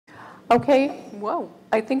Okay, whoa.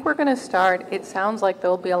 I think we're going to start. It sounds like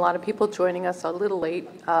there'll be a lot of people joining us a little late,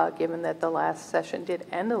 given that the last session did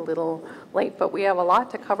end a little late, but we have a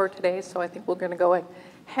lot to cover today, so I think we're going to go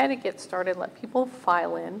ahead and get started, let people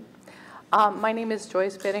file in. My name is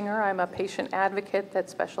Joyce Bittinger. I'm a patient advocate that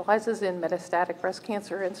specializes in metastatic breast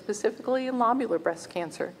cancer and specifically in lobular breast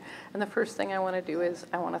cancer. And the first thing I want to do is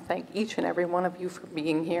I want to thank each and every one of you for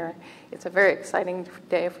being here. It's a very exciting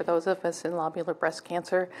day for those of us in lobular breast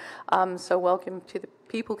cancer. So welcome to the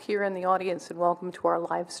people here in the audience and welcome to our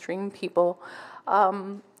live stream people.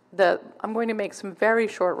 I'm going to make some very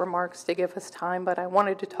short remarks to give us time, but I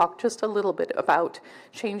wanted to talk just a little bit about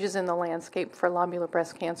changes in the landscape for lobular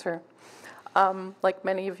breast cancer. Like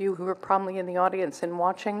many of you who are probably in the audience and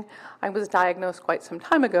watching, I was diagnosed quite some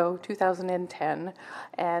time ago, 2010,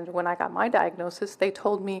 and when I got my diagnosis, they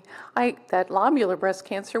told me that lobular breast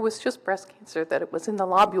cancer was just breast cancer, that it was in the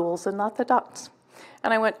lobules and not the ducts.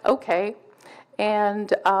 And I went, okay,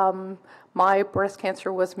 and my breast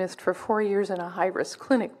cancer was missed for 4 years in a high-risk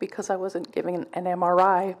clinic because I wasn't given an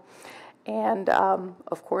MRI. And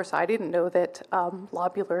of course, I didn't know that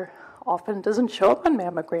lobular often doesn't show up on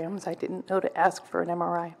mammograms. I didn't know to ask for an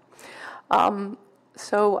MRI.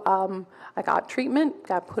 So I got treatment,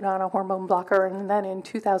 got put on a hormone blocker, and then in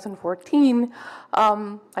 2014,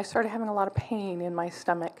 I started having a lot of pain in my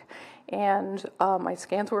stomach. And my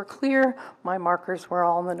scans were clear, my markers were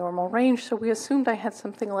all in the normal range, so we assumed I had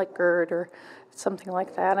something like GERD or something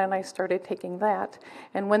like that, and I started taking that.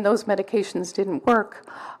 And when those medications didn't work,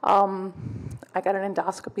 I got an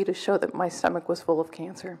endoscopy to show that my stomach was full of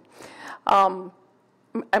cancer.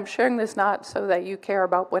 I'm sharing this not so that you care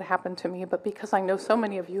about what happened to me, but because I know so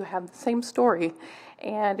many of you have the same story,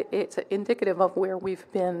 and it's indicative of where we've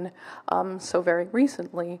been so very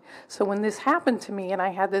recently. So when this happened to me, and I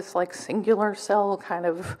had this like singular cell kind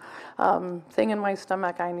of thing in my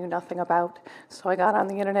stomach I knew nothing about, so I got on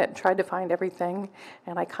the internet and tried to find everything,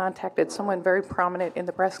 and I contacted someone very prominent in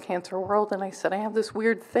the breast cancer world, and I said, I have this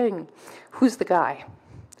weird thing. Who's the guy?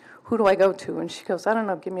 Who do I go to? And she goes, I don't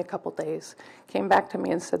know, give me a couple days. Came back to me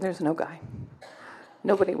and said, there's no guy.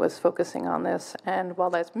 Nobody was focusing on this. And while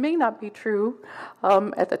that may not be true,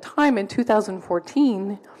 at the time in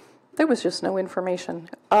 2014, there was just no information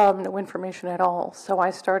at all. So I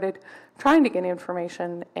started trying to get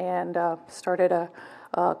information and started a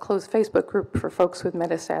closed Facebook group for folks with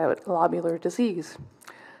metastatic lobular disease.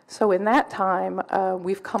 So in that time,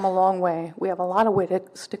 we've come a long way. We have a lot of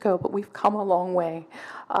ways to go, but we've come a long way.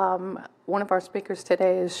 One of our speakers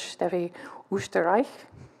today is Steffi Oesterreich,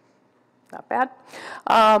 not bad,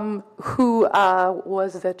 who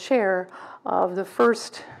was the chair of the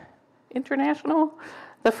first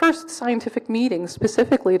scientific meeting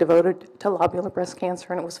specifically devoted to lobular breast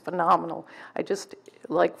cancer, and it was phenomenal. I just,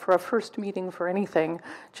 like for a first meeting for anything,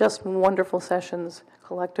 just wonderful sessions,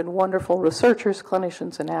 collected wonderful researchers,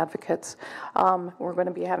 clinicians, and advocates. We're going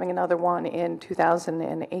to be having another one in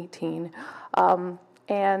 2018.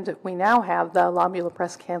 And we now have the Lobular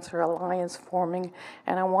Breast Cancer Alliance forming,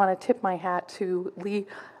 and I want to tip my hat to Lee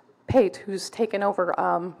Pate, who's taken over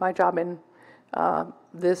my job in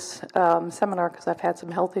this seminar because I've had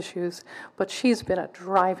some health issues, but she's been a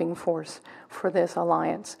driving force for this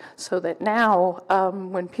alliance so that now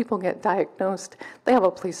when people get diagnosed, they have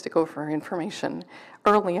a place to go for information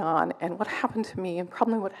early on. And what happened to me, and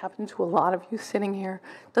probably what happened to a lot of you sitting here,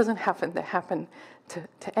 doesn't happen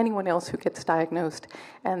to anyone else who gets diagnosed,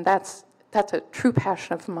 and that's a true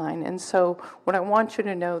passion of mine. And so what I want you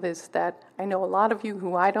to know is that I know a lot of you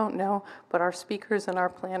who I don't know, but our speakers and our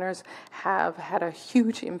planners have had a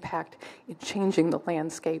huge impact in changing the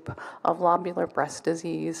landscape of lobular breast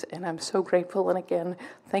disease. And I'm so grateful. And again,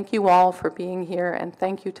 thank you all for being here. And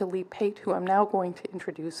thank you to Lee Pate, who I'm now going to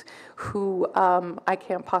introduce, who I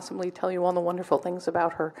can't possibly tell you all the wonderful things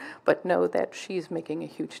about her, but know that she's making a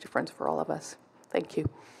huge difference for all of us. Thank you.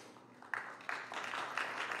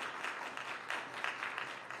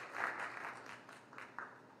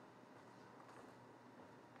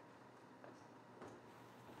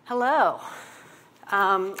 Hello,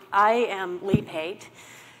 I am Lee Pate,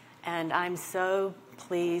 and I'm so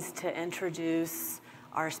pleased to introduce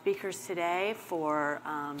our speakers today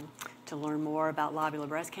to learn more about lobular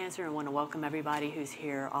breast cancer, and want to welcome everybody who's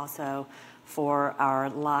here also for our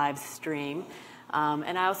live stream.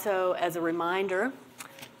 And I also, as a reminder,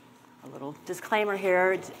 a little disclaimer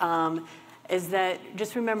here, is that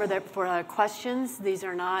just remember that for questions, these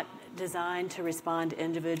are not designed to respond to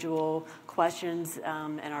individual questions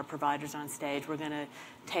and our providers on stage. We're going to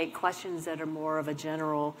take questions that are more of a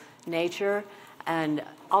general nature, and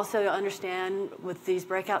also understand with these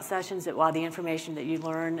breakout sessions that while the information that you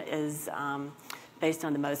learn is based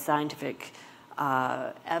on the most scientific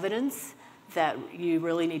evidence, that you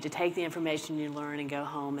really need to take the information you learn and go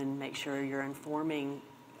home and make sure you're informing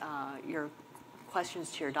your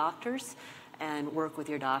questions to your doctors and work with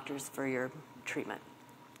your doctors for your treatment.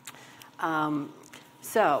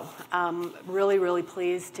 So I'm really, really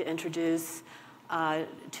pleased to introduce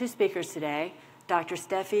two speakers today. Dr.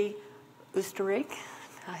 Steffi Oesterreich,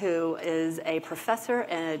 who is a professor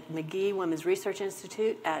at McGee Women's Research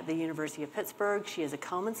Institute at the University of Pittsburgh. She is a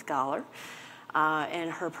Komen Scholar,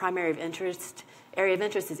 and her primary area of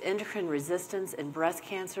interest is endocrine resistance in breast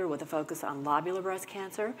cancer with a focus on lobular breast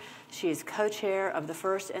cancer. She is co-chair of the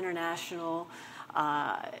first international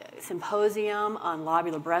symposium on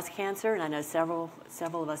lobular breast cancer, and I know several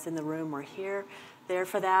of us in the room were there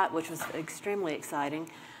for that, which was extremely exciting.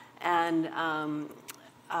 And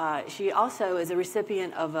she also is a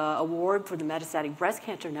recipient of an award for the Metastatic Breast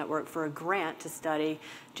Cancer Network for a grant to study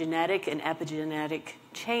genetic and epigenetic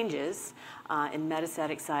changes in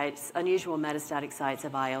metastatic sites, unusual metastatic sites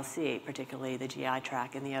of ILC, particularly the GI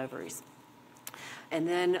tract and the ovaries. And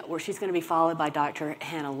then she's going to be followed by Dr.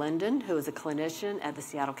 Hannah Linden, who is a clinician at the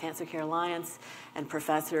Seattle Cancer Care Alliance and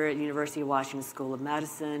professor at University of Washington School of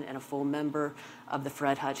Medicine and a full member of the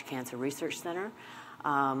Fred Hutch Cancer Research Center.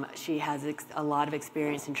 She has a lot of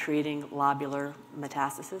experience in treating lobular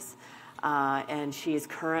metastasis, and she is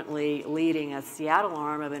currently leading a Seattle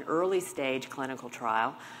arm of an early stage clinical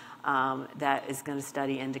trial that is going to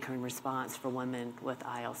study endocrine response for women with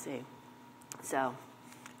ILC. So,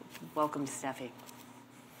 welcome to Steffi.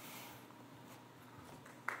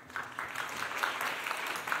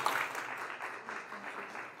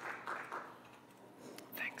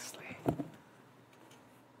 Thanks, Lee.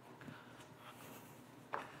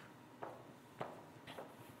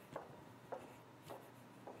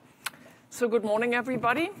 So good morning,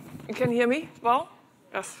 everybody. You can hear me well?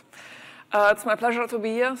 Yes. It's my pleasure to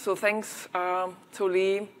be here. So thanks to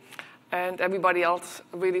Lee and everybody else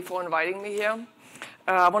really for inviting me here.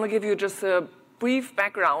 I want to give you just a brief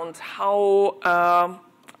background how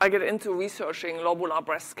I get into researching lobular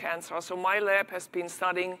breast cancer. So my lab has been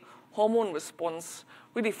studying hormone response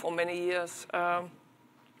really for many years.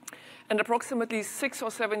 And approximately 6 or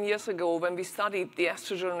 7 years ago, when we studied the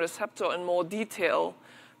estrogen receptor in more detail,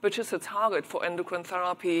 which is a target for endocrine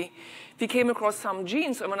therapy, we came across some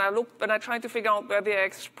genes. And when I tried to figure out where they are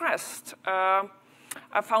expressed,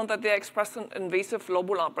 I found that they're expressed in invasive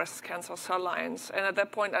lobular breast cancer cell lines. And at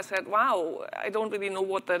that point, I said, wow, I don't really know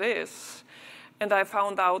what that is. And I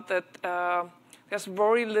found out that there's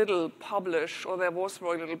very little published, or there was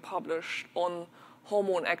very little published on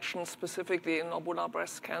hormone action specifically in lobular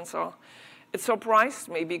breast cancer. It surprised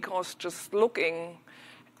me because just looking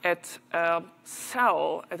at a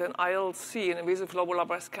cell, at an ILC, an invasive lobular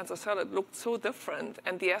breast cancer cell, it looked so different,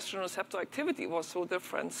 and the estrogen receptor activity was so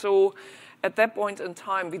different. So at that point in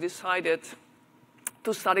time, we decided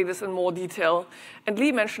to study this in more detail. And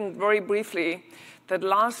Lee mentioned very briefly that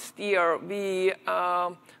last year we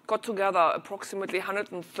got together approximately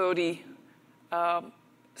 130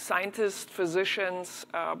 scientists, physicians,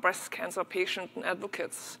 breast cancer patients, and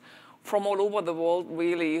advocates from all over the world,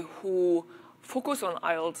 really, who focus on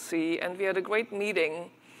ILC, and we had a great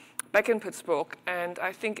meeting back in Pittsburgh, and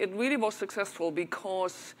I think it really was successful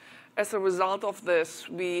because as a result of this,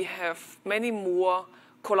 we have many more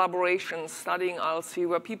collaborations studying ILC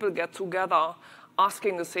where people get together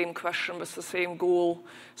asking the same question with the same goal.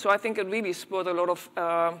 So I think it really spurred a lot of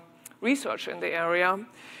research in the area.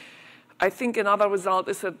 I think another result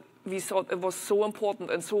is that we thought it was so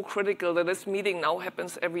important and so critical that this meeting now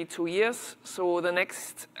happens every 2 years. So the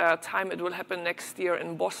next time it will happen next year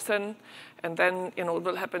in Boston, and then it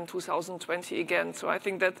will happen 2020 again. So I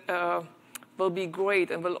think that will be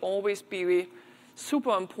great and will always be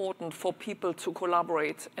super important for people to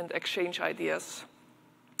collaborate and exchange ideas.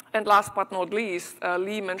 And last but not least,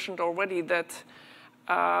 Lee mentioned already that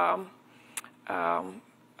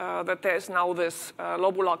that there is now this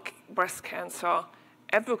lobular breast cancer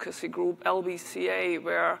advocacy group, LBCA,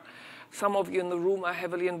 where some of you in the room are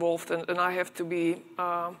heavily involved, and I have to be,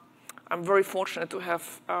 I'm very fortunate to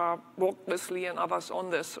have worked with Lee and others on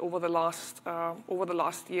this over the last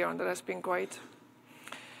year, and that has been great.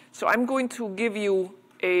 So I'm going to give you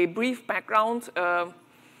a brief background, breast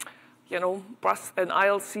and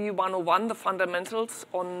ILC 101, the fundamentals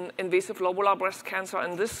on invasive lobular breast cancer.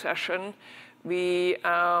 In this session,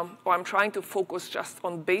 I'm trying to focus just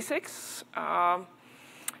on basics.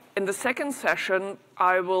 In the second session,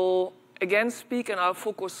 I will again speak and I'll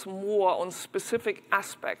focus more on specific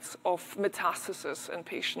aspects of metastasis in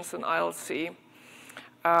patients in ILC.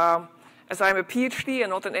 As I'm a PhD and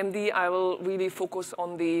not an MD, I will really focus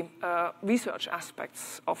on the research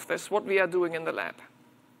aspects of this, what we are doing in the lab,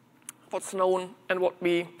 what's known and what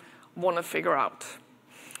we want to figure out.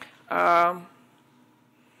 Yeah,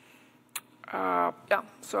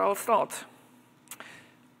 so I'll start.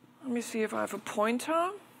 Let me see if I have a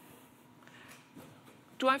pointer.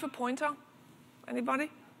 Do I have a pointer? Anybody?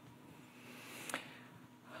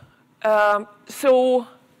 So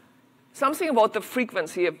something about the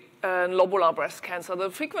frequency of lobular breast cancer.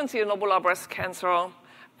 The frequency in lobular breast cancer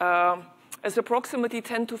is approximately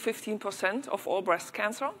 10 to 15% of all breast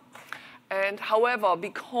cancer. And however,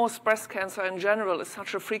 because breast cancer in general is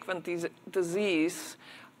such a frequent disease,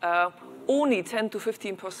 only 10 to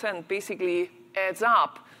 15% basically adds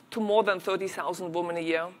up to more than 30,000 women a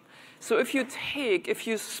year. So if you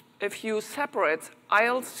separate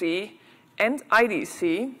ILC and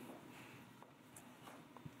IDC,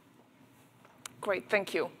 great,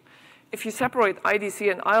 thank you. If you separate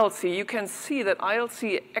IDC and ILC, you can see that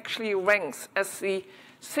ILC actually ranks as the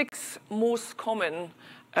 6th most common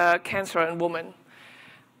cancer in women.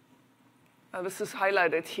 This is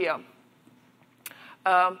highlighted here.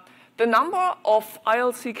 The number of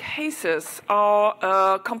ILC cases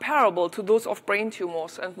are comparable to those of brain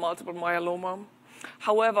tumors and multiple myeloma.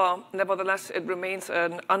 However, nevertheless, it remains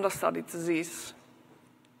an understudied disease.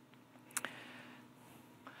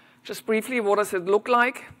 Just briefly, what does it look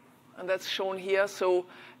like? And that's shown here. So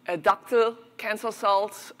ductal cancer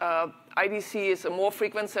cells, IDC is a more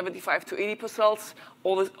frequent, 75 to 80%.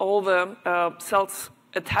 All the cells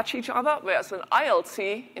attach each other, whereas in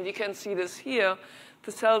ILC, and you can see this here,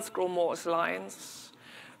 the cells grow more as lines,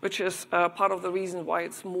 which is part of the reason why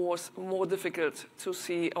it's more difficult to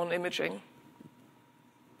see on imaging.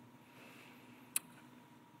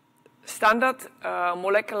 Standard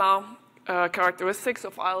molecular characteristics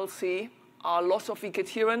of ILC are loss of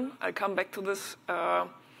ecditerin. I'll come back to this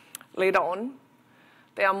later on.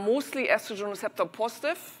 They are mostly estrogen receptor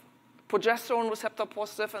positive, progesterone receptor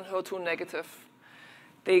positive, and HER2 negative.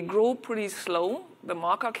 They grow pretty slow. The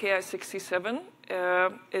marker Ki67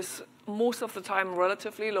 is most of the time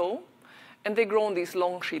relatively low, and they grow in these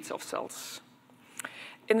long sheets of cells.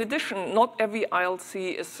 In addition, not every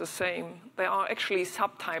ILC is the same. There are actually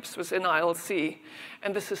subtypes within ILC,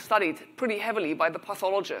 and this is studied pretty heavily by the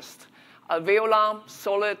pathologist. Alveolar,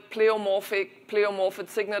 solid, pleomorphic,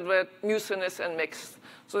 signet red, mucinous, and mixed.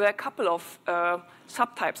 So there are a couple of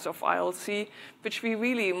subtypes of ILC, which we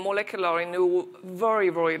really molecularly know very,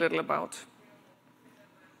 very little about.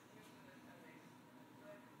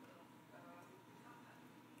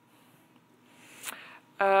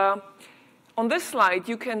 On this slide,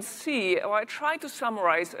 you can see, or I try to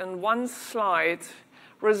summarize in one slide,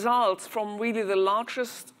 results from really the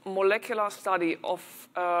largest molecular study of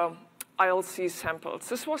ILC samples.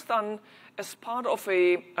 This was done as part of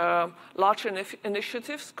a large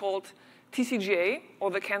initiative called TCGA,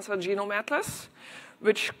 or the Cancer Genome Atlas,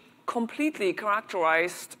 which completely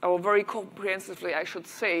characterized, or very comprehensively, I should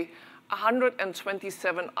say,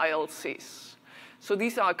 127 ILCs. So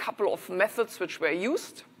these are a couple of methods which were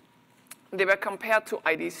used. They were compared to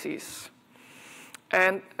IDCs.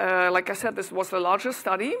 And like I said, this was the largest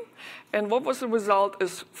study. And what was the result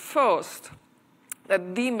is, first,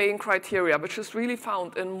 that the main criteria, which is really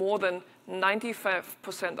found in more than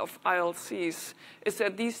 95% of ILCs, is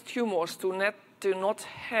that these tumors do not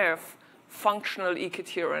have functional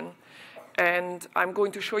ecditerin. And I'm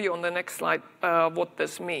going to show you on the next slide what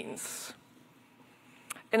this means.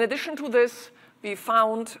 In addition to this, we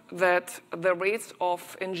found that the rates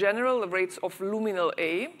of, in general, the rates of luminal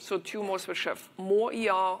A, so tumors which have more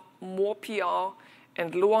ER, more PR,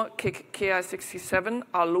 and lower Ki67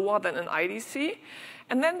 are lower than in IDC.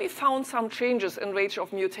 And then we found some changes in rates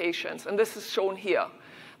of mutations, and this is shown here.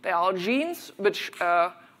 There are genes which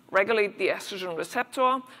regulate the estrogen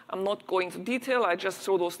receptor. I'm not going into detail. I just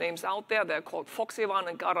throw those names out there. They're called FOXA1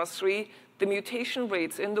 and GATA3. The mutation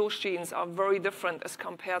rates in those genes are very different as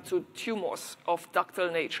compared to tumors of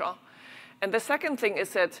ductal nature. And the second thing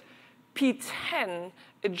is that P10,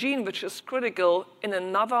 a gene which is critical in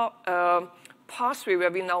another pathway where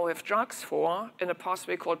we now have drugs for, in a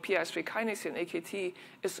pathway called PI3 kinase in AKT,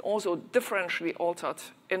 is also differentially altered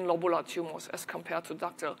in lobular tumors as compared to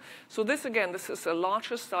ductal. So this, again, this is a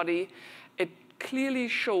larger study. It clearly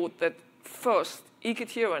showed that, first,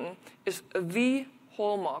 ecditerin is the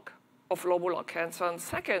hallmark of lobular cancer. And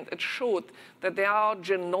second, it showed that there are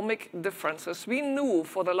genomic differences. We knew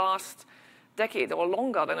for the last decade, or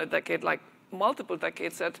longer than a decade, like multiple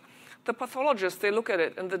decades, that the pathologists, they look at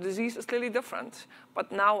it, and the disease is clearly different.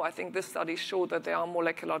 But now I think this study showed that there are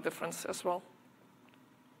molecular differences as well.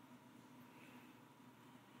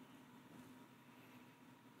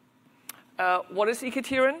 What is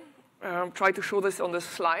ecdysherin? Try to show this on the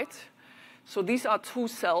slide. So these are two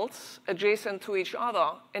cells adjacent to each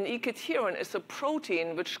other. And ecdysherin is a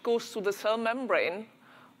protein which goes to the cell membrane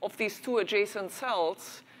of these two adjacent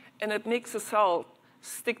cells, and it makes the cell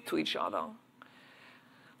stick to each other.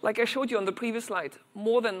 Like I showed you on the previous slide,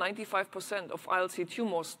 more than 95% of ILC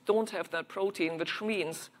tumors don't have that protein, which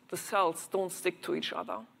means the cells don't stick to each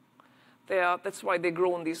other. That's why they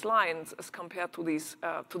grow in these lines as compared to,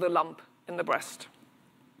 to the lump in the breast.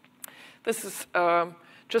 This is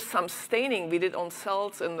just some staining we did on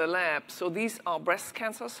cells in the lab. So these are breast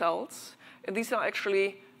cancer cells, and these are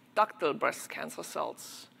actually ductal breast cancer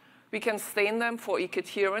cells. We can stain them for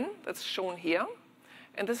ecdysherin, that's shown here.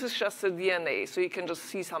 And this is just the DNA, so you can just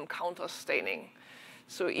see some counter staining.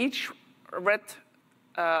 So each red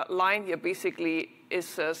line here basically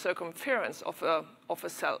is a circumference of a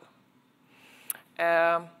cell.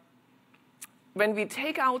 When we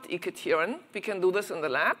take out ecdysherin, we can do this in the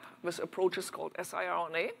lab with approaches called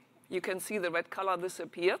siRNA. You can see the red color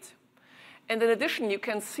disappeared. And in addition, you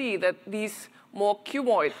can see that these more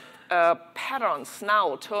cuboid patterns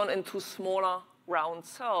now turn into smaller round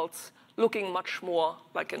cells, looking much more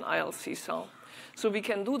like an ILC cell. So we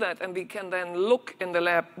can do that, and we can then look in the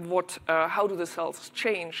lab how do the cells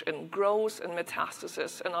change in growth and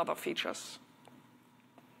metastasis and other features.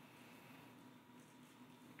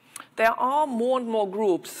 There are more and more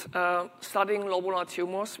groups studying lobular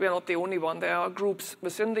tumors. We are not the only one. There are groups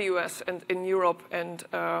within the US and in Europe and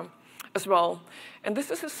as well. And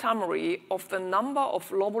this is a summary of the number of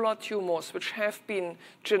lobular tumors which have been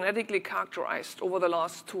genetically characterized over the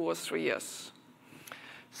last 2 or 3 years.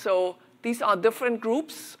 So these are different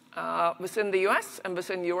groups within the US and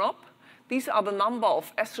within Europe. These are the number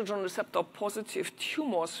of estrogen receptor positive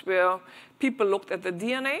tumors where people looked at the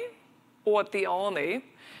DNA or at the RNA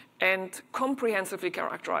and comprehensively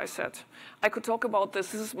characterized that. I could talk about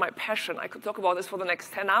this. This is my passion. I could talk about this for the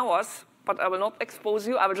next 10 hours, but I will not expose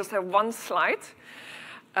you. I will just have one slide.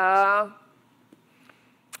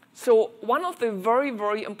 So one of the very,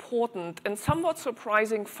 very important and somewhat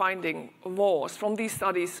surprising finding was from these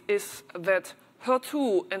studies is that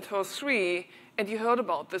HER2 and HER3, and you heard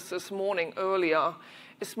about this morning earlier,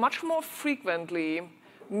 is much more frequently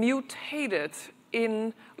mutated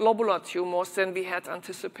in lobular tumors than we had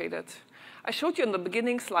anticipated. I showed you in the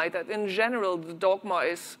beginning slide that in general the dogma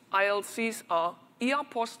is ILCs are ER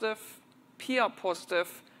positive, PR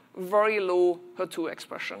positive, very low HER2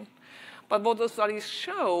 expression. But what the studies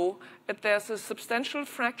show that there's a substantial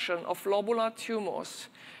fraction of lobular tumors,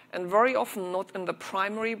 and very often not in the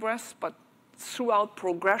primary breast, but throughout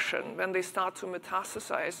progression when they start to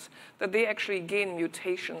metastasize, that they actually gain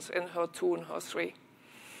mutations in HER2 and HER3.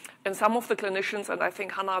 And some of the clinicians, and I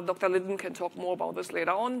think Dr. Linden can talk more about this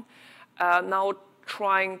later on, now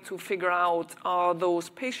trying to figure out are those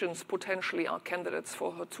patients potentially are candidates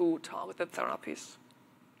for HER2 targeted therapies.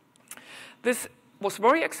 This was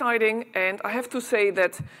very exciting, and I have to say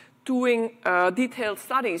that doing detailed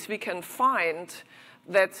studies, we can find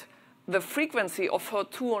that the frequency of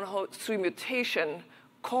HER2 and HER3 mutation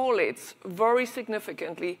correlates very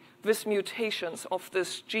significantly with mutations of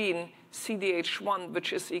this gene CDH1,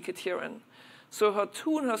 which is ecdysherin. So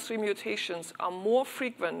HER2 and HER3 mutations are more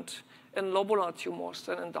frequent in lobular tumors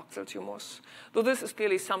than in ductal tumors. Though this is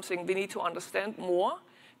clearly something we need to understand more.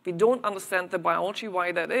 We don't understand the biology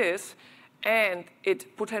why that is, and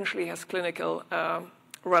it potentially has clinical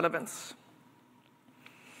relevance.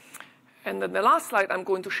 And then the last slide I'm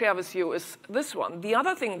going to share with you is this one. The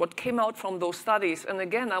other thing what came out from those studies, and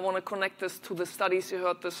again, I want to connect this to the studies you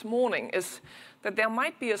heard this morning, is that there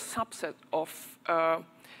might be a subset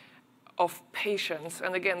of patients.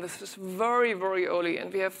 And again, this is very, very early,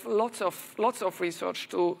 and we have lots of research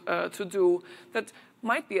to do that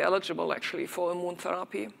might be eligible actually for immune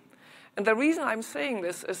therapy. And the reason I'm saying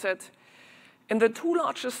this is that in the two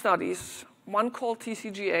largest studies, one called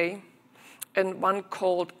TCGA and one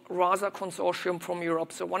called RASA Consortium from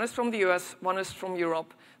Europe. So one is from the US, one is from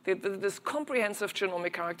Europe. They did this comprehensive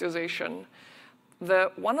genomic characterization.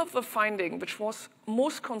 One of the findings which was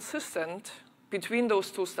most consistent between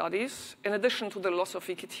those two studies, in addition to the loss of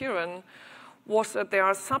ecdysherin, was that there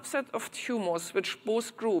are a subset of tumors which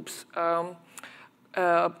both groups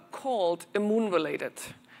called immune-related.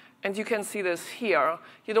 And you can see this here.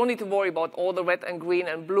 You don't need to worry about all the red and green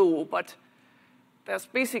and blue, but there's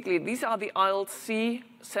basically, these are the ILC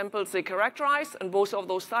samples they characterized in both of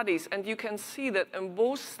those studies. And you can see that in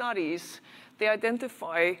both studies, they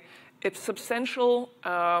identify a substantial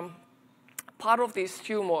part of these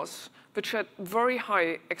tumors which had very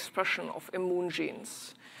high expression of immune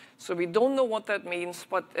genes. So we don't know what that means,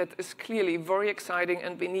 but it is clearly very exciting,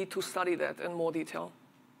 and we need to study that in more detail.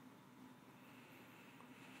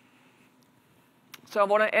 So I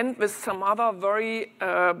want to end with some other very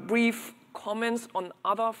brief comments on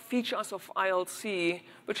other features of ILC,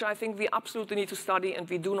 which I think we absolutely need to study and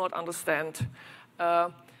we do not understand.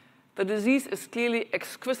 The disease is clearly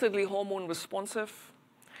exquisitely hormone responsive.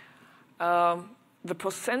 The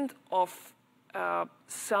percent of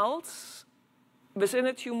cells within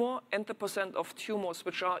a tumor and the percent of tumors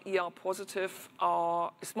which are ER positive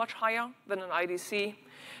is much higher than an IDC.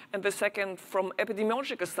 And the second, from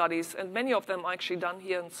epidemiological studies, and many of them are actually done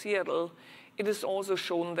here in Seattle, it is also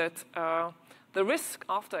shown that the risk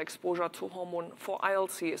after exposure to hormone for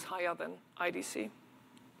ILC is higher than IDC.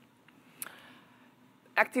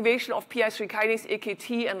 Activation of PI3 kinase,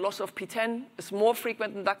 AKT, and loss of PTEN is more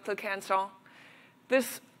frequent in ductal cancer.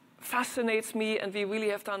 This fascinates me, and we really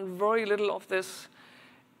have done very little of this.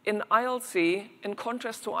 In ILC, in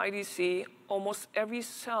contrast to IDC, almost every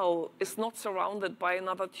cell is not surrounded by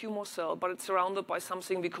another tumor cell, but it's surrounded by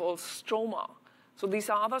something we call stroma. So these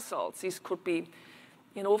are other cells. These could be,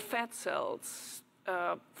 fat cells,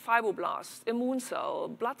 fibroblasts, immune cell,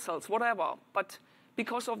 blood cells, whatever. But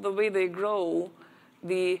because of the way they grow,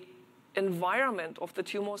 the environment of the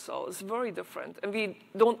tumor cell is very different, and we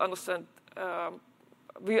don't understand.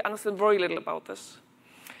 We understand very little about this.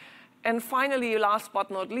 And finally, last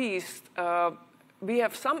but not least, we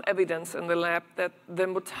have some evidence in the lab that the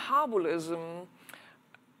metabolism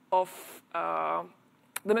of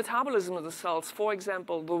the cells, for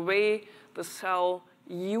example, the way the cell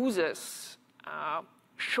uses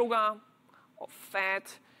sugar or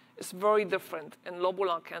fat, is very different in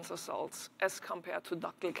lobular cancer cells as compared to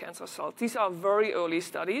ductal cancer cells. These are very early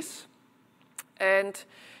studies, and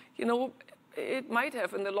it might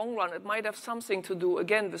have, in the long run, it might have something to do,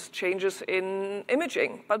 again, with changes in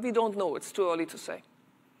imaging, but we don't know. It's too early to say.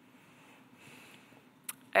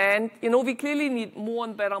 And, we clearly need more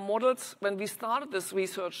and better models. When we started this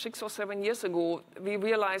research 6 or 7 years ago, we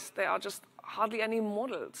realized there are just hardly any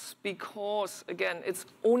models because, again, it's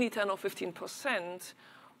only 10 or 15%.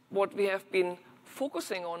 What we have been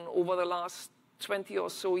focusing on over the last 20 or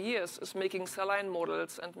so years is making cell line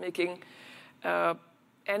models and making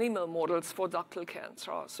animal models for ductal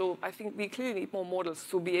cancer. So I think we clearly need more models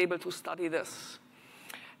to be able to study this.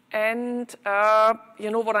 And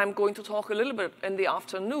what I'm going to talk a little bit in the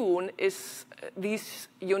afternoon is these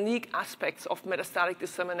unique aspects of metastatic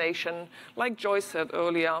dissemination, like Joyce said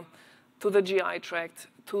earlier, to the GI tract,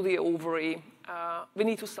 to the ovary. We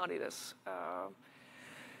need to study this.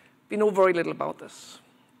 We know very little about this.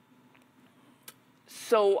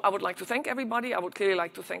 So I would like to thank everybody. I would clearly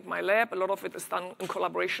like to thank my lab. A lot of it is done in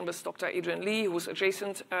collaboration with Dr. Adrian Lee, who's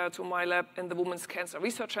adjacent to my lab in the Women's Cancer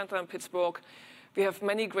Research Center in Pittsburgh. We have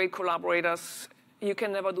many great collaborators. You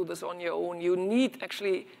can never do this on your own. You need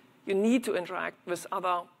to interact with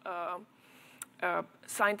other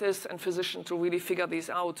scientists and physicians to really figure these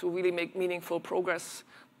out, to really make meaningful progress.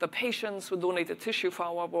 The patients who donated tissue for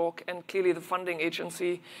our work, and clearly the funding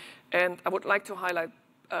agency. And I would like to highlight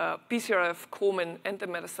BCRF, Komen, and the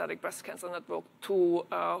Metastatic Breast Cancer Network, who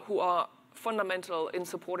are fundamental in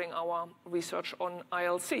supporting our research on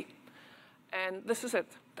ILC. And this is it.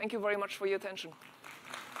 Thank you very much for your attention.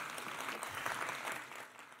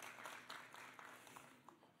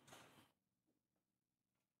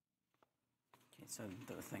 Okay, so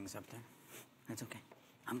the thing's up there. That's okay.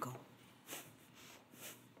 I'm going.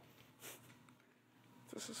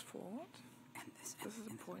 This is forward. This is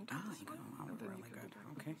a point. Really good.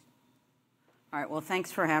 Okay. All right. Well,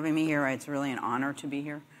 thanks for having me here. It's really an honor to be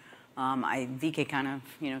here. VK kind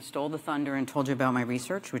of, stole the thunder and told you about my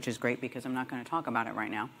research, which is great because I'm not going to talk about it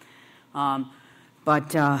right now.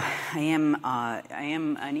 But I am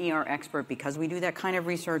an ER expert because we do that kind of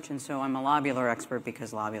research, and so I'm a lobular expert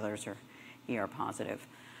because lobulars are ER positive.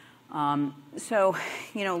 So,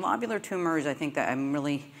 lobular tumors, I think that I'm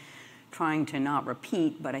really trying to not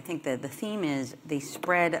repeat, but I think that the theme is they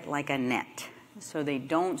spread like a net. So they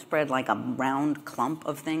don't spread like a round clump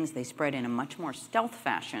of things. They spread in a much more stealth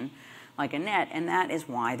fashion, like a net, and that is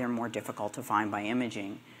why they're more difficult to find by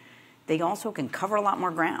imaging. They also can cover a lot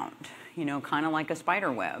more ground, kind of like a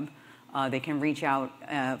spider web. They can reach out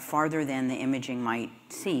farther than the imaging might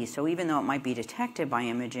see. So even though it might be detected by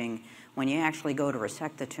imaging, when you actually go to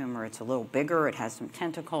resect the tumor, it's a little bigger, it has some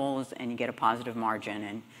tentacles, and you get a positive margin,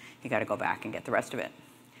 and you got to go back and get the rest of it.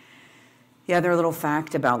 The other little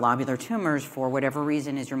fact about lobular tumors, for whatever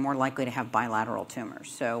reason, is you're more likely to have bilateral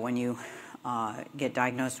tumors. So when you get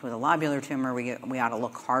diagnosed with a lobular tumor, we ought to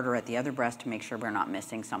look harder at the other breast to make sure we're not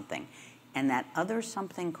missing something. And that other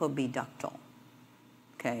something could be ductal.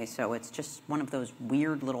 Okay, so it's just one of those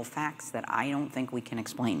weird little facts that I don't think we can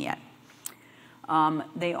explain yet.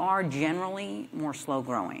 They are generally more slow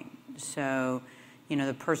growing. So, you know,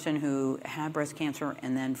 the person who had breast cancer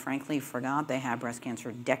and then frankly forgot they had breast cancer,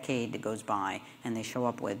 a decade goes by and they show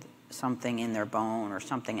up with something in their bone or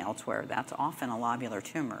something elsewhere, that's often a lobular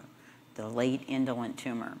tumor, the late indolent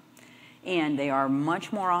tumor. And they are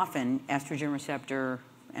much more often estrogen receptor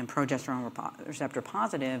and progesterone receptor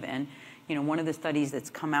positive. And, you know, one of the studies that's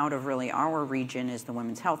come out of really our region is the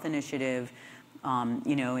Women's Health Initiative.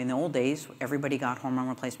 You know, in the old days, everybody got hormone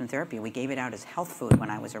replacement therapy. We gave it out as health food when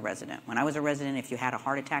I was a resident. When I was a resident, if you had a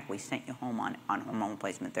heart attack, we sent you home on hormone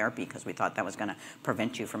replacement therapy because we thought that was going to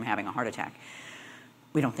prevent you from having a heart attack.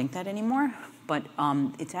 We don't think that anymore, but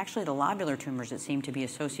it's actually the lobular tumors that seem to be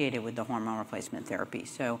associated with the hormone replacement therapy.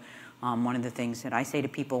 So one of the things that I say to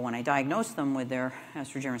people when I diagnose them with their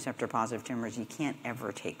estrogen receptor positive tumors, you can't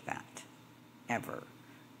ever take that, ever.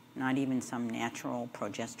 Not even some natural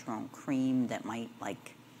progesterone cream that might,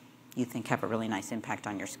 like, you think have a really nice impact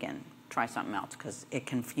on your skin. Try something else because it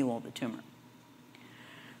can fuel the tumor.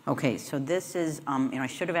 Okay, so this is, you know, I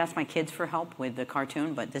should have asked my kids for help with the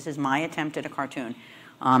cartoon, but this is my attempt at a cartoon.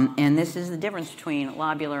 And this is the difference between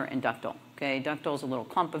lobular and ductal. Okay, ductal is a little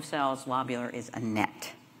clump of cells, lobular is a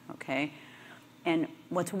net. Okay, and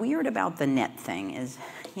what's weird about the net thing is,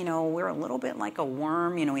 you know, we're a little bit like a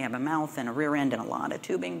worm. You know, we have a mouth and a rear end and a lot of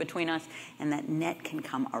tubing between us, and that net can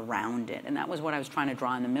come around it. And that was what I was trying to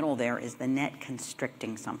draw in the middle there, is the net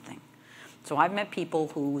constricting something. So I've met people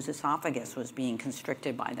whose esophagus was being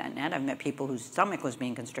constricted by that net. I've met people whose stomach was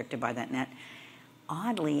being constricted by that net.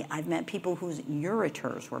 Oddly, I've met people whose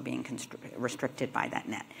ureters were being restricted by that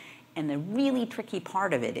net. And the really tricky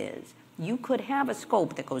part of it is, you could have a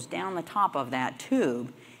scope that goes down the top of that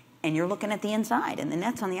tube, and you're looking at the inside, and the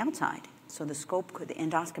net's on the outside. So the scope could, the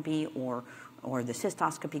endoscopy or the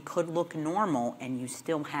cystoscopy could look normal, and you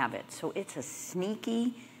still have it. So it's a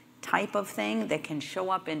sneaky type of thing that can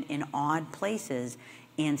show up in odd places,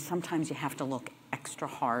 and sometimes you have to look extra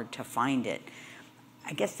hard to find it.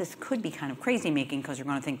 I guess this could be kind of crazy making, because you're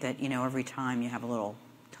going to think that, you know, every time you have a little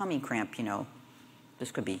tummy cramp, you know,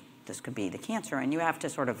 this could be the cancer, and you have to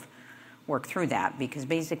sort of work through that, because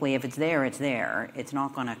basically if it's there, it's there. It's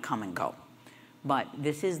not going to come and go. But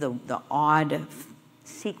this is the odd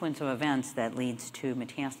sequence of events that leads to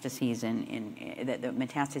metastases that the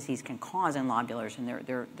metastases can cause in lobulars, and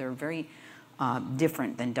they're very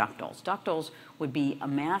different than ductals. Ductals would be a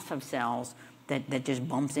mass of cells that just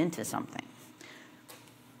bumps into something.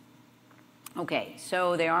 Okay,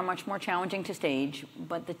 so they are much more challenging to stage,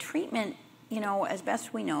 but the treatment, you know, as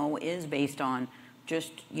best we know, is based on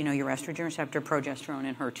just, you know, your estrogen receptor, progesterone,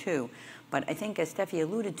 and HER2. But I think, as Steffi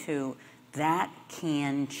alluded to, that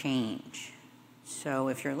can change. So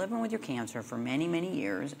if you're living with your cancer for many, many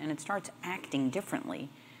years and it starts acting differently,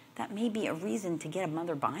 that may be a reason to get a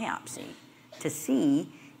mother biopsy to see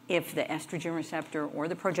if the estrogen receptor or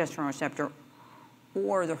the progesterone receptor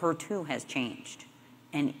or the HER2 has changed.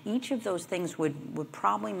 And each of those things would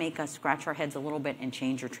probably make us scratch our heads a little bit and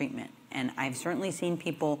change your treatment. And I've certainly seen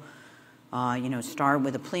people you know, start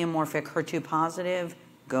with a pleomorphic HER2 positive,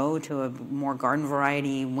 go to a more garden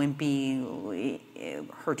variety, wimpy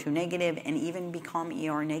HER2 negative, and even become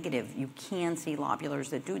ER negative. You can see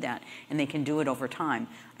lobulars that do that, and they can do it over time.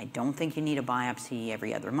 I don't think you need a biopsy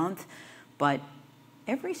every other month, but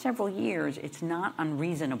every several years, it's not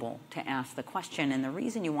unreasonable to ask the question. And the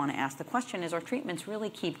reason you want to ask the question is our treatments really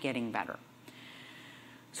keep getting better.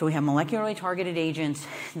 So we have molecularly targeted agents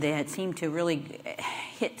that seem to really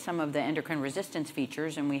hit some of the endocrine resistance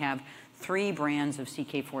features, and we have 3 brands of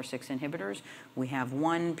CK4/6 inhibitors. We have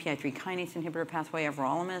 1 PI3 kinase inhibitor pathway,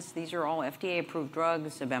 everolimus. These are all FDA-approved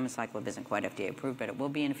drugs. Abemaciclib isn't quite FDA-approved, but it will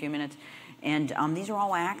be in a few minutes. And these are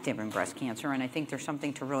all active in breast cancer, and I think there's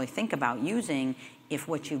something to really think about using if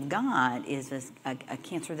what you've got is a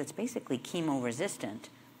cancer that's basically chemo-resistant,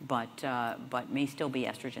 but may still be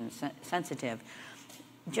estrogen sensitive.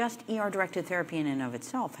 Just ER-directed therapy in and of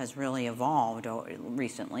itself has really evolved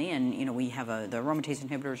recently, and you know, we have the aromatase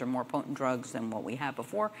inhibitors are more potent drugs than what we had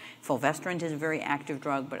before. Fulvestrant is a very active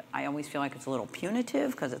drug, but I always feel like it's a little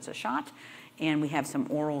punitive because it's a shot. And we have some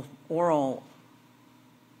oral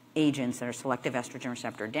agents that are selective estrogen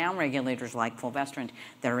receptor downregulators like fulvestrant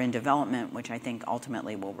that are in development, which I think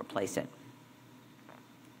ultimately will replace it.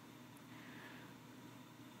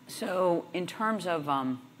 So in terms of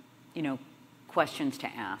you know, questions to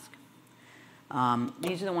ask.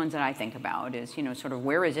 These are the ones that I think about is, you know, sort of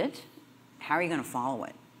where is it? How are you going to follow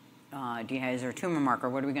it? Is there a tumor marker?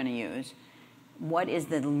 What are we going to use? what is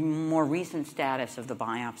the more recent status of the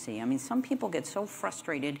biopsy? I mean, some people get so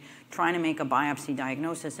frustrated trying to make a biopsy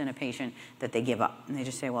diagnosis in a patient that they give up. And they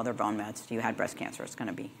just say, well, they're bone mets. You had breast cancer. It's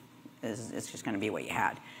just going to be what you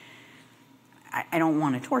had. I don't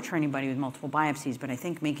want to torture anybody with multiple biopsies, but I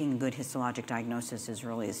think making a good histologic diagnosis is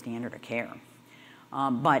really a standard of care.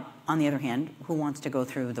 But on the other hand, who wants to go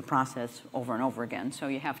through the process over and over again? So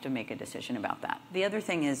you have to make a decision about that. The other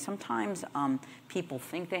thing is sometimes people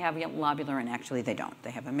think they have lobular and actually they don't.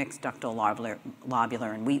 They have a mixed ductal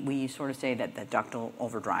lobular, and we sort of say that the ductal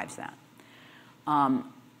overdrives that. And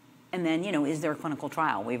then, is there a clinical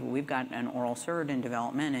trial? We've got an oral SERD in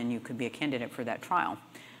development, and you could be a candidate for that trial.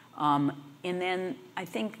 And then I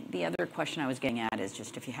think the other question I was getting at is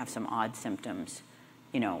just if you have some odd symptoms,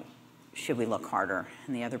 should we look harder?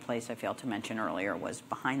 And the other place I failed to mention earlier was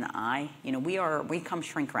behind the eye. We come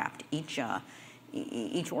shrink wrapped. Each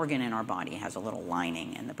organ in our body has a little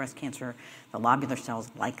lining, and the breast cancer, the lobular cells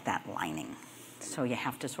like that lining. So you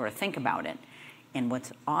have to sort of think about it. And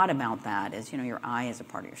what's odd about that is, your eye is a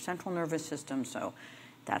part of your central nervous system, so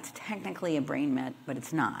that's technically a brain met, but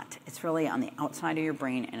it's not. It's really on the outside of your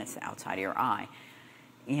brain, and it's the outside of your eye.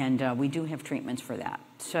 And we do have treatments for that.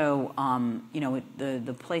 So,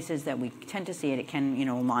 the places that we tend to see it, it can,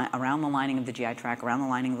 around the lining of the GI tract, around the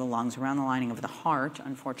lining of the lungs, around the lining of the heart,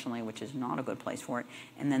 unfortunately, which is not a good place for it.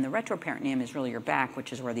 And then the retroperitoneum is really your back,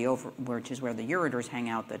 which is where the ureters hang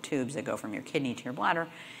out, the tubes that go from your kidney to your bladder.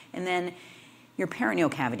 And then your peritoneal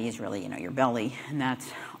cavity is really, your belly, and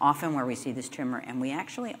that's often where we see this tumor. And we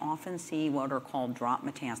actually often see what are called drop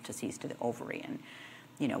metastases to the ovary. And,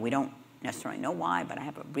 we don't necessarily know why, but I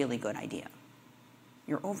have a really good idea.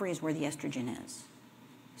 Your ovary is where the estrogen is.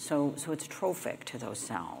 So it's trophic to those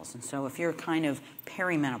cells. And so if you're kind of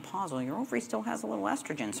perimenopausal, your ovary still has a little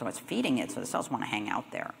estrogen, so it's feeding it, so the cells want to hang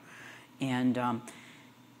out there. And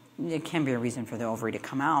it can be a reason for the ovary to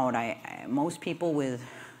come out. Most people with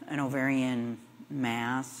an ovarian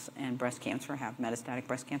mass and breast cancer have metastatic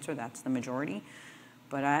breast cancer. That's the majority.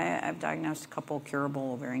 But I've diagnosed a couple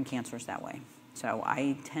curable ovarian cancers that way. So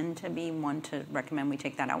I tend to be one to recommend we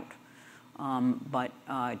take that out, but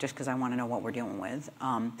just because I want to know what we're dealing with.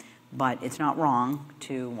 But it's not wrong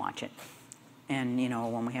to watch it. And,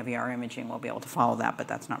 when we have ER imaging, we'll be able to follow that, but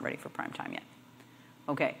that's not ready for prime time yet.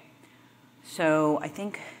 Okay. So I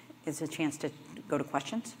think it's a chance to go to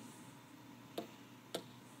questions.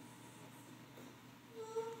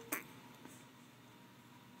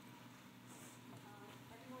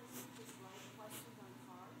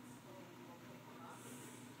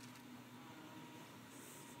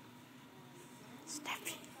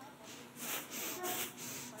 Steffi.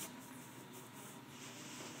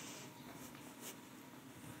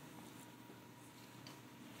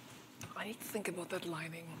 I need to think about that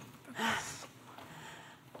lining.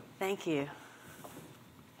 Thank you.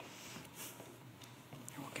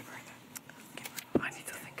 We'll give her I need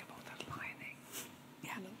to think about that lining.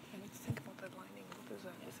 Yeah. I need to think about that lining. What is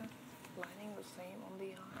that? Is that lining the same on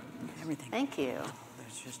the eye? Everything. Thank you.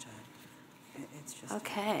 There's just it's just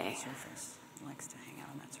Okay. a surface. It likes to hang out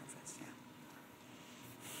on that surface, yeah.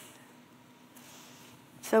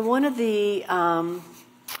 So one of the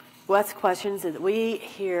Wes questions that we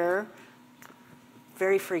hear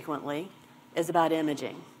very frequently is about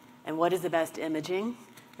imaging. And what is the best imaging?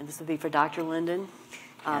 And this would be for Dr. Linden,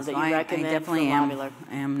 that you recommend I definitely for lobular.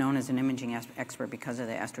 I am known as an imaging expert because of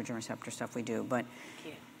the estrogen receptor stuff we do. But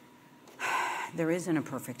there isn't a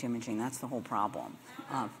perfect imaging. That's the whole problem.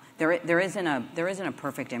 There isn't a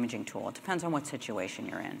perfect imaging tool. It depends on what situation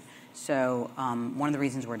you're in. So one of the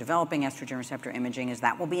reasons we're developing estrogen receptor imaging is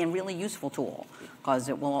that will be a really useful tool because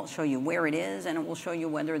it will show you where it is and it will show you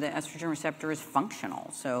whether the estrogen receptor is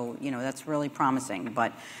functional. So, that's really promising.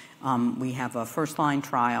 But we have a first-line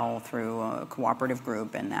trial through a cooperative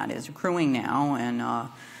group, and that is accruing now,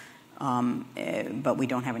 but we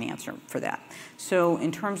don't have an answer for that. So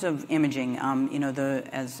in terms of imaging,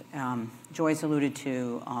 as Joyce alluded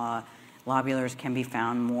to, lobulars can be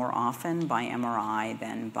found more often by MRI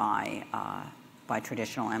than by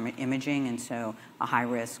traditional imaging, and so a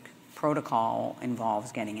high-risk protocol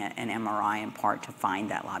involves getting an MRI in part to find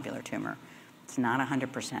that lobular tumor. It's not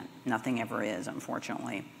 100%. Nothing ever is,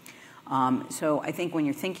 unfortunately. So I think when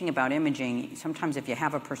you're thinking about imaging, sometimes if you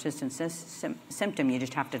have a persistent symptom, you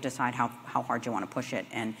just have to decide how hard you want to push it.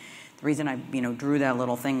 And the reason I drew that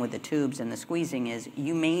little thing with the tubes and the squeezing is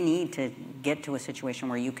you may need to get to a situation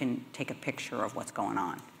where you can take a picture of what's going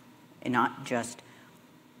on. And not just,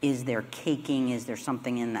 is there caking, is there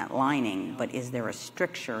something in that lining, but is there a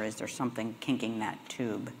stricture, is there something kinking that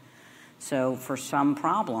tube? So for some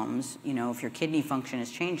problems, if your kidney function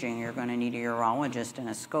is changing, you're going to need a urologist and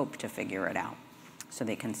a scope to figure it out. so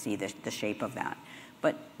they can see the shape of that.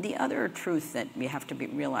 But the other truth that you have to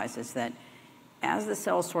realize is that as the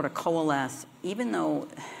cells sort of coalesce, even though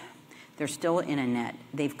they're still in a net,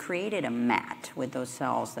 they've created a mat with those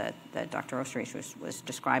cells that Dr. Oesterreich was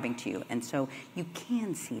describing to you. And so you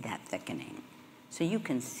can see that thickening. So you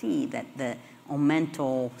can see that the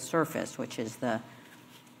omental surface, which is the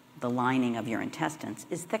lining of your intestines,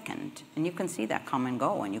 is thickened. And you can see that come and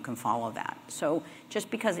go, and you can follow that. So just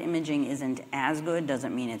because imaging isn't as good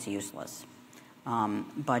doesn't mean it's useless.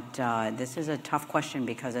 But this is a tough question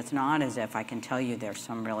because it's not as if I can tell you there's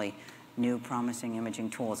some really new promising imaging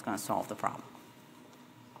tool that's going to solve the problem.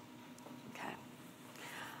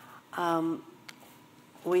 Okay.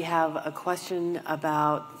 We have a question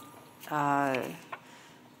about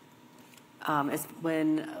is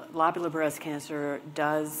when lobular breast cancer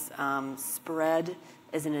does spread,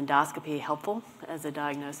 is an endoscopy helpful as a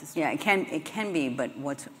diagnosis? Yeah, it can be, but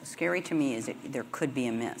what's scary to me is there could be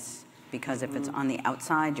a miss, because if it's on the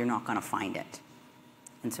outside, you're not going to find it.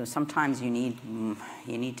 And so sometimes you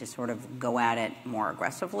need to sort of go at it more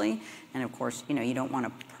aggressively. And of course, you don't want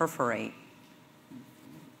to perforate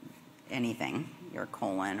anything, your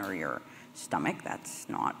colon or your stomach. That's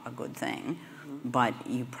not a good thing. But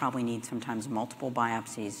you probably need sometimes multiple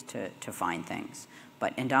biopsies to find things.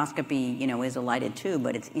 But endoscopy, is a lighted tube,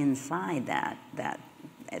 but it's inside that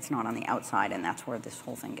it's not on the outside, and that's where this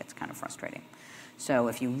whole thing gets kind of frustrating. So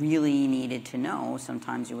if you really needed to know,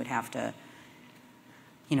 sometimes you would have to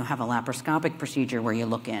have a laparoscopic procedure where you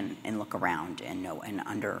look in and look around and know, and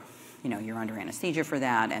under, you're under anesthesia for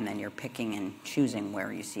that, and then you're picking and choosing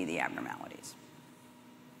where you see the abnormalities.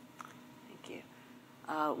 Thank you.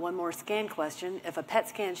 One more scan question. If a PET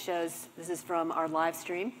scan shows, this is from our live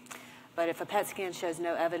stream, but if a PET scan shows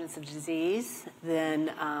no evidence of disease, then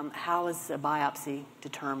how is a biopsy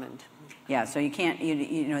determined? Yeah, so you can't,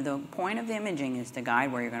 the point of the imaging is to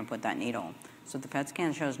guide where you're going to put that needle. So if the PET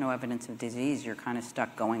scan shows no evidence of disease, you're kind of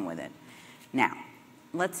stuck going with it. Now,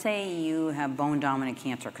 let's say you have bone-dominant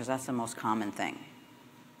cancer, because that's the most common thing.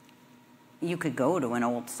 You could go to an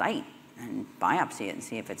old site and biopsy it and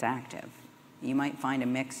see if it's active. You might find a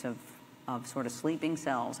mix of sort of sleeping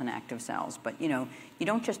cells and active cells, but you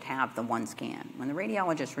don't just have the one scan. When the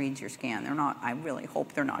radiologist reads your scan, I really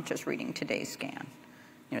hope they're not just reading today's scan.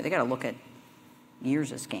 They got to look at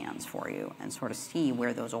years of scans for you and sort of see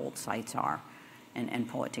where those old sites are and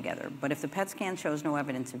pull it together. But if the PET scan shows no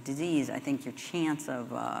evidence of disease, I think your chance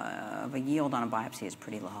of a yield on a biopsy is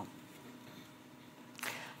pretty low.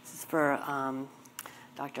 This is for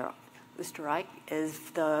Dr. Oesterreich.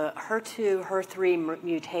 Is the HER2, HER3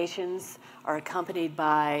 mutations are they accompanied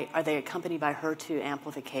by HER2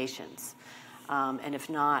 amplifications? And if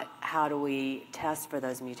not, how do we test for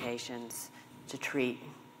those mutations to treat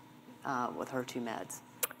with HER2 meds?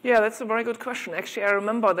 Yeah, that's a very good question. Actually, I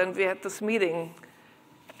remember then we had this meeting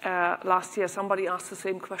last year. Somebody asked the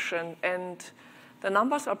same question, and the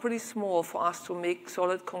numbers are pretty small for us to make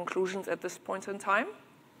solid conclusions at this point in time.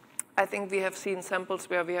 I think we have seen samples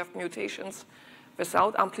where we have mutations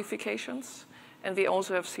without amplifications, and we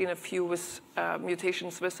also have seen a few with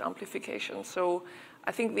mutations with amplifications. So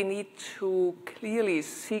I think we need to clearly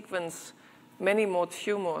sequence many more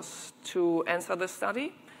tumors to answer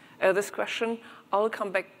this question. I'll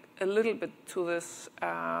come back a little bit to this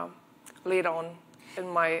later on in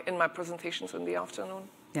my presentations in the afternoon.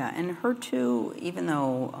 Yeah, and HER2, even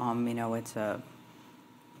though it's a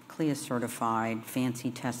CLIA-certified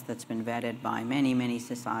fancy test that's been vetted by many, many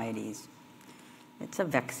societies, it's a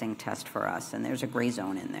vexing test for us, and there's a gray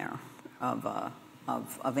zone in there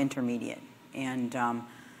of intermediate. And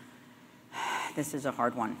this is a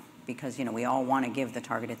hard one because we all want to give the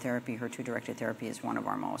targeted therapy. HER2-directed therapy is one of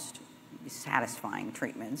our most satisfying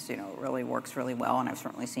treatments. It really works really well, and I've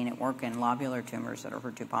certainly seen it work in lobular tumors that are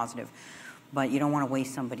HER2 positive. But you don't want to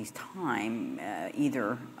waste somebody's time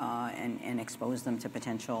either and expose them to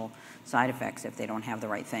potential side effects if they don't have the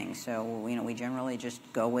right thing. So we generally just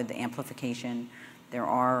go with the amplification. There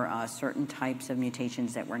are certain types of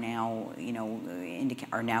mutations that we're now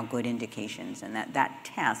are now good indications, and that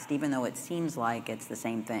test, even though it seems like it's the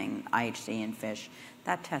same thing, IHC and FISH,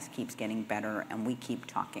 that test keeps getting better, and we keep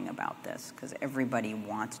talking about this because everybody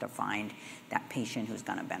wants to find that patient who's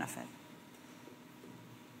going to benefit.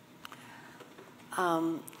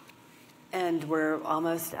 And we're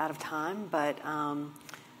almost out of time, but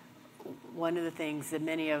one of the things that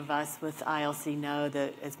many of us with ILC know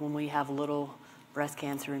that is when we have little breast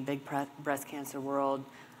cancer in big breast cancer world,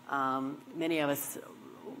 many of us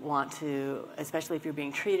want to, especially if you're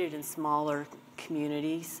being treated in smaller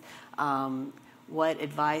communities, what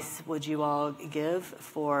advice would you all give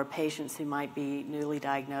for patients who might be newly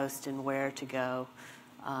diagnosed and where to go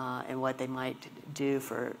and what they might do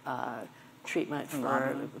for treatment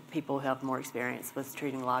for people who have more experience with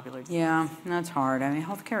treating lobular disease? Yeah, that's hard. I mean,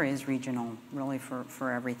 healthcare is regional, really,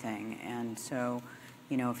 for everything. And so,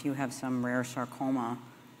 you know, if you have some rare sarcoma,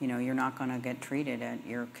 you know, you're not going to get treated at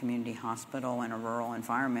your community hospital in a rural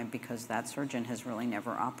environment because that surgeon has really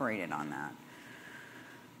never operated on that.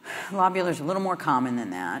 Lobular is a little more common than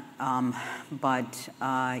that, but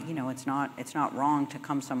you know, it's not wrong to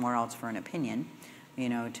come somewhere else for an opinion. You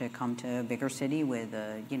know, to come to a bigger city with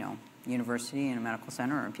a, you know, university and a medical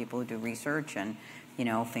center and people who do research and, you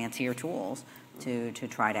know, fancier tools to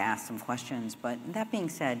try to ask some questions. But that being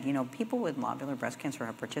said, you know, people with lobular breast cancer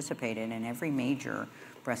have participated in every major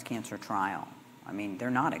breast cancer trial. I mean, they're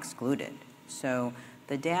not excluded. So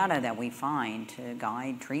the data that we find to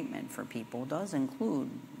guide treatment for people does include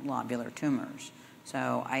lobular tumors.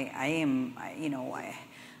 So I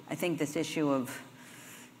think this issue of,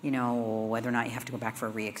 you know, whether or not you have to go back for a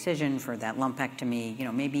re-excision for that lumpectomy, you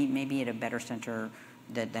know, maybe at a better center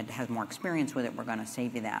that has more experience with it, we're going to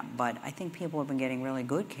save you that. But I think people have been getting really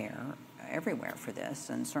good care everywhere for this,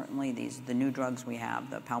 and certainly the new drugs we have,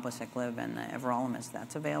 the palbociclib and the everolimus,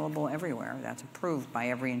 that's available everywhere. That's approved by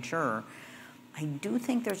every insurer. I do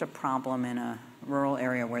think there's a problem in a rural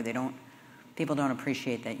area where people don't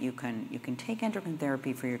appreciate that you can take endocrine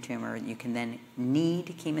therapy for your tumor, you can then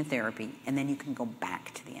need chemotherapy, and then you can go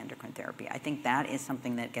back to the endocrine therapy. I think that is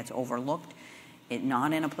something that gets overlooked,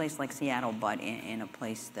 not in a place like Seattle, but in a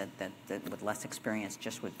place that with less experience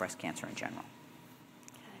just with breast cancer in general.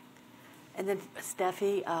 Okay. And then,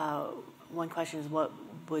 Steffi, one question is, what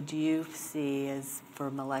would you see as for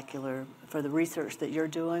the research that you're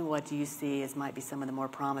doing, what do you see as might be some of the more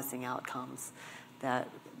promising outcomes that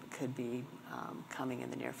could be coming in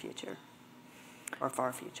the near future or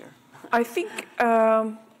far future? I think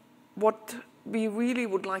what we really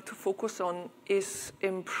would like to focus on is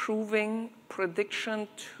improving prediction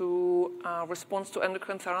to response to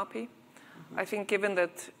endocrine therapy. Mm-hmm. I think given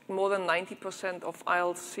that more than 90% of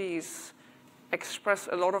ILCs express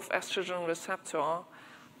a lot of estrogen receptor,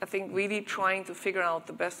 I think really trying to figure out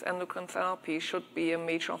the best endocrine therapy should be a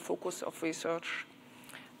major focus of research.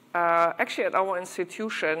 Actually, at our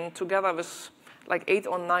institution, together with like 8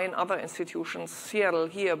 or 9 other institutions, Seattle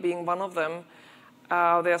here being one of them,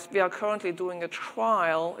 we are currently doing a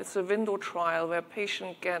trial. It's a window trial where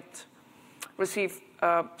patients receive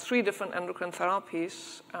 3 different endocrine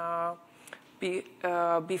therapies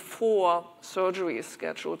before surgery is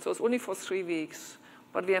scheduled. So it's only for 3 weeks,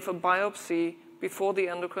 but we have a biopsy before the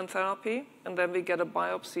endocrine therapy, and then we get a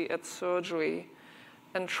biopsy at surgery.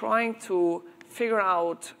 And trying to figure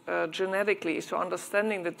out genetically, so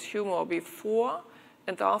understanding the tumor before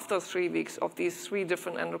and after 3 weeks of these 3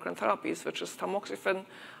 different endocrine therapies, which is tamoxifen,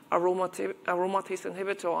 aromatase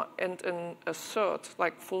inhibitor, and a third,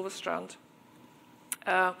 like fulvestrant,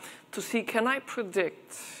 to see, can I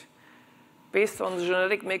predict, based on the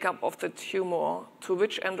genetic makeup of the tumor, to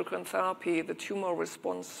which endocrine therapy the tumor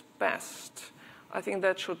responds best. I think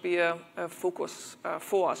that should be a focus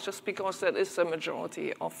for us, just because that is the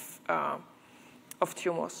majority of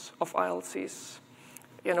tumors, of ILCs.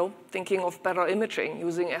 You know, thinking of better imaging,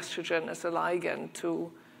 using estrogen as a ligand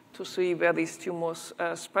to see where these tumors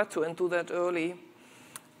spread to and do that early.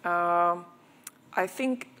 I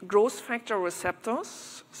think growth factor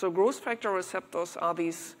receptors. So growth factor receptors are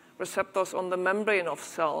these receptors on the membrane of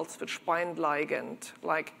cells which bind ligand,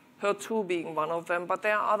 like HER2 being one of them, but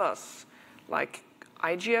there are others, like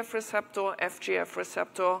IGF receptor, FGF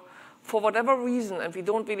receptor. For whatever reason, and we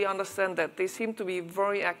don't really understand that, they seem to be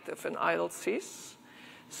very active in ILCs.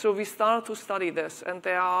 So we started to study this, and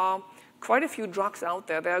there are quite a few drugs out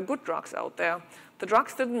there. There are good drugs out there. The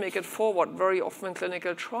drugs didn't make it forward very often in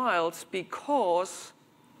clinical trials because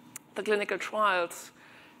the clinical trials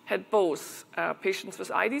had both patients with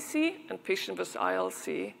IDC and patients with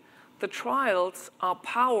ILC. The trials are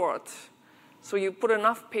powered, so you put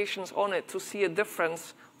enough patients on it to see a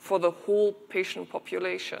difference for the whole patient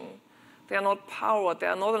population. They are not powered. There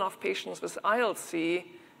are not enough patients with ILC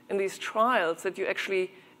in these trials that you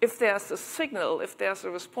actually, if there's a signal, if there's a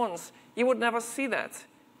response, you would never see that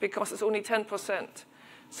because it's only 10%.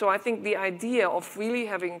 So I think the idea of really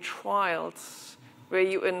having trials where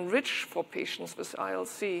you enrich for patients with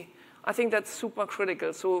ILC, I think that's super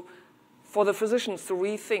critical. So for the physicians to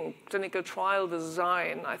rethink clinical trial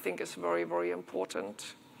design, I think is very, very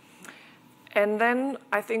important. And then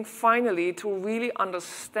I think finally to really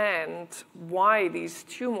understand why these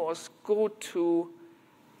tumors go to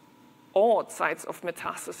odd sites of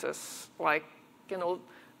metastasis, like, you know,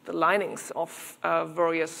 the linings of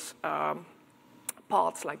various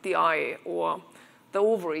parts like the eye or the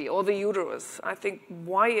ovary or the uterus. I think,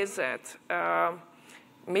 why is that?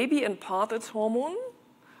 Maybe in part it's hormone,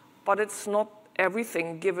 but it's not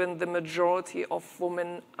everything, given the majority of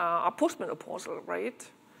women are postmenopausal, right?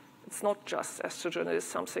 It's not just estrogen, it is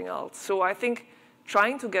something else. So I think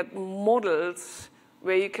trying to get models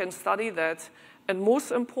where you can study that, and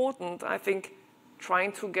most important, I think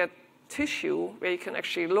trying to get tissue where you can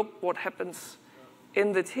actually look what happens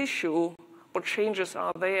in the tissue, what changes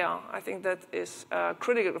are there. I think that is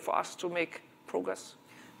critical for us to make progress.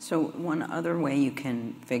 So one other way you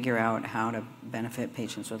can figure out how to benefit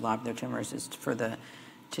patients with lobular tumors is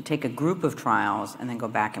to take a group of trials and then go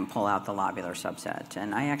back and pull out the lobular subset.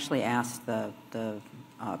 And I actually asked the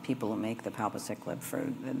people who make the palbociclib for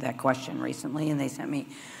that question recently, and they sent me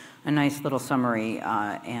a nice little summary.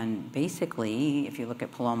 And basically, if you look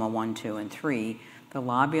at Paloma 1, 2, and 3, the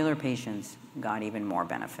lobular patients got even more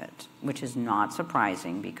benefit, which is not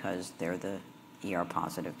surprising because they're the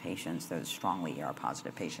ER-positive patients, those strongly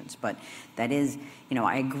ER-positive patients. But that is,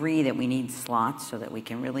 I agree that we need slots so that we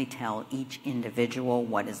can really tell each individual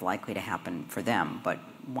what is likely to happen for them. But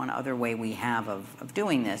one other way we have of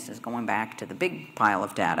doing this is going back to the big pile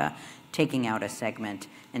of data, taking out a segment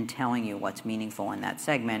and telling you what's meaningful in that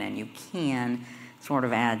segment. And you can sort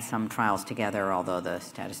of add some trials together, although the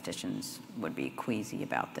statisticians would be queasy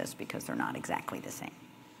about this because they're not exactly the same.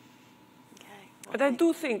 But I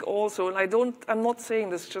do think also, and I'm not saying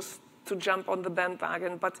this just to jump on the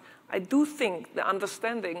bandwagon, but I do think the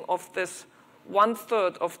understanding of this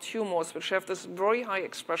 1/3 of tumors which have this very high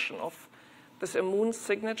expression of this immune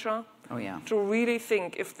signature, to really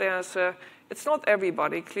think if there's it's not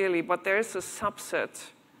everybody clearly, but there is a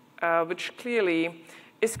subset which clearly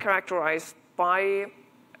is characterized by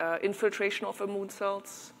infiltration of immune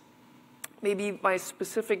cells, maybe by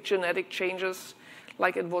specific genetic changes,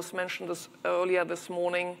 like it was mentioned earlier this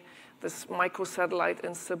morning, this microsatellite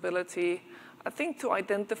instability. I think to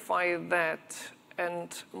identify that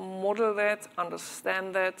and model that,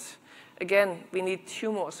 understand that, again, we need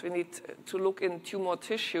tumors. We need to look in tumor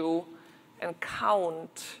tissue and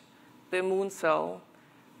count the immune cell,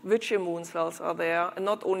 which immune cells are there, and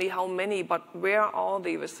not only how many, but where are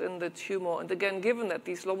they within the tumor. And again, given that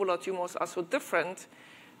these lobular tumors are so different,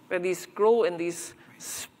 where these grow in these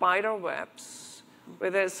spider webs,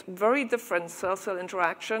 where there's very different cell-cell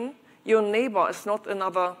interaction. Your neighbor is not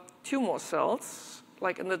another tumor cells,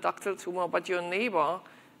 like in the ductal tumor, but your neighbor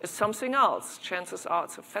is something else. Chances are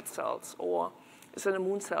it's a fat cells, or it's an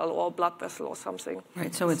immune cell, or a blood vessel, or something.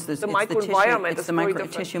 Right. So it's the microenvironment. It's the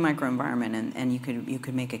tissue microenvironment, and you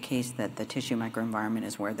could make a case that the tissue microenvironment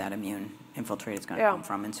is where that immune infiltrate is going to come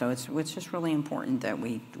from. And so it's just really important that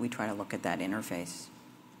we try to look at that interface.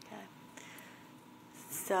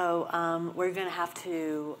 So we're going to have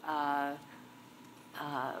to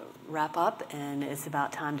wrap up, and it's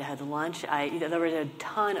about time to head to lunch. There was a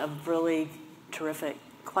ton of really terrific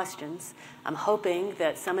questions. I'm hoping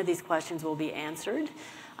that some of these questions will be answered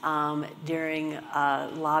during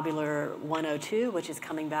Lobular 102, which is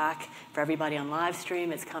coming back for everybody on live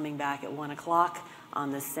stream. It's coming back at 1 o'clock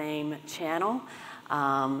on the same channel.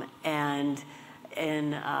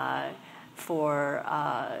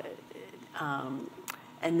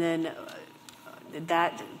 And then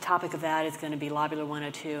that topic of that is going to be Lobular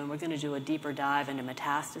 102, and we're going to do a deeper dive into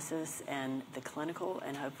metastasis and the clinical,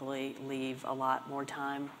 and hopefully leave a lot more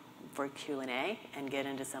time for Q&A and get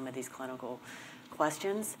into some of these clinical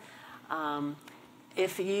questions.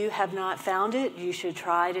 If you have not found it, you should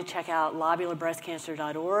try to check out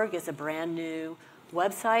lobularbreastcancer.org. It's a brand new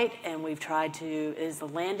website, and we've tried to, is the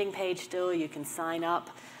landing page still. You can sign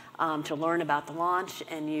up to learn about the launch,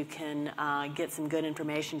 and you can get some good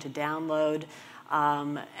information to download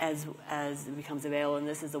as it becomes available. And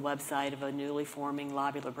this is the website of a newly forming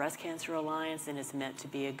Lobular Breast Cancer Alliance, and it's meant to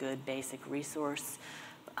be a good basic resource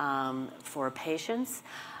for patients.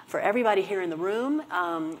 For everybody here in the room,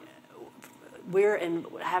 we're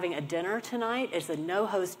having a dinner tonight. It's a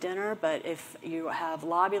no-host dinner, but if you have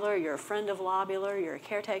Lobular, you're a friend of Lobular, you're a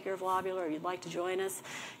caretaker of Lobular, or you'd like to join us,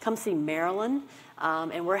 come see Marilyn.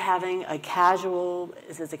 And we're having a casual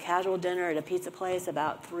dinner at a pizza place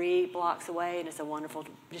about 3 blocks away, and it's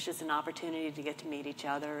just an opportunity to get to meet each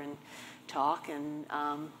other and talk and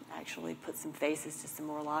actually put some faces to some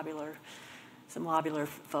Lobular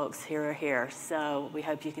folks here. So we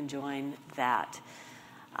hope you can join that.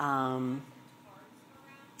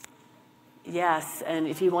 Yes, and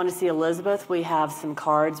if you want to see Elizabeth, we have some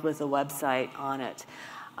cards with a website on it.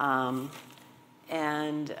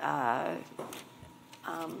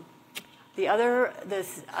 The other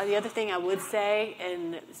thing I would say,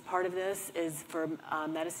 and as part of this, is for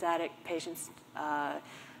metastatic patients,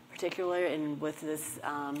 particularly, and with this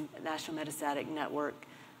National Metastatic Network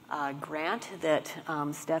grant that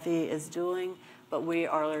Steffi is doing, but we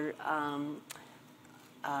are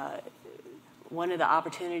one of the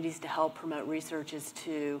opportunities to help promote research is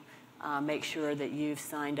to make sure that you've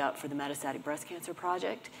signed up for the Metastatic Breast Cancer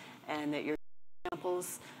Project and that your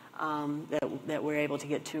samples, that we're able to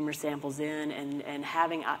get tumor samples in, and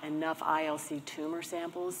having enough ILC tumor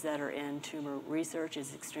samples that are in tumor research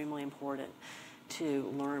is extremely important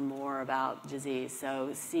to learn more about disease. So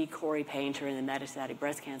see Corey Painter in the Metastatic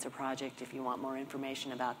Breast Cancer Project if you want more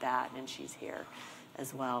information about that, and she's here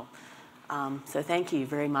as well. So thank you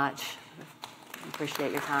very much.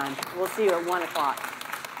 Appreciate your time. We'll see you at 1 o'clock.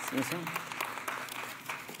 See you soon.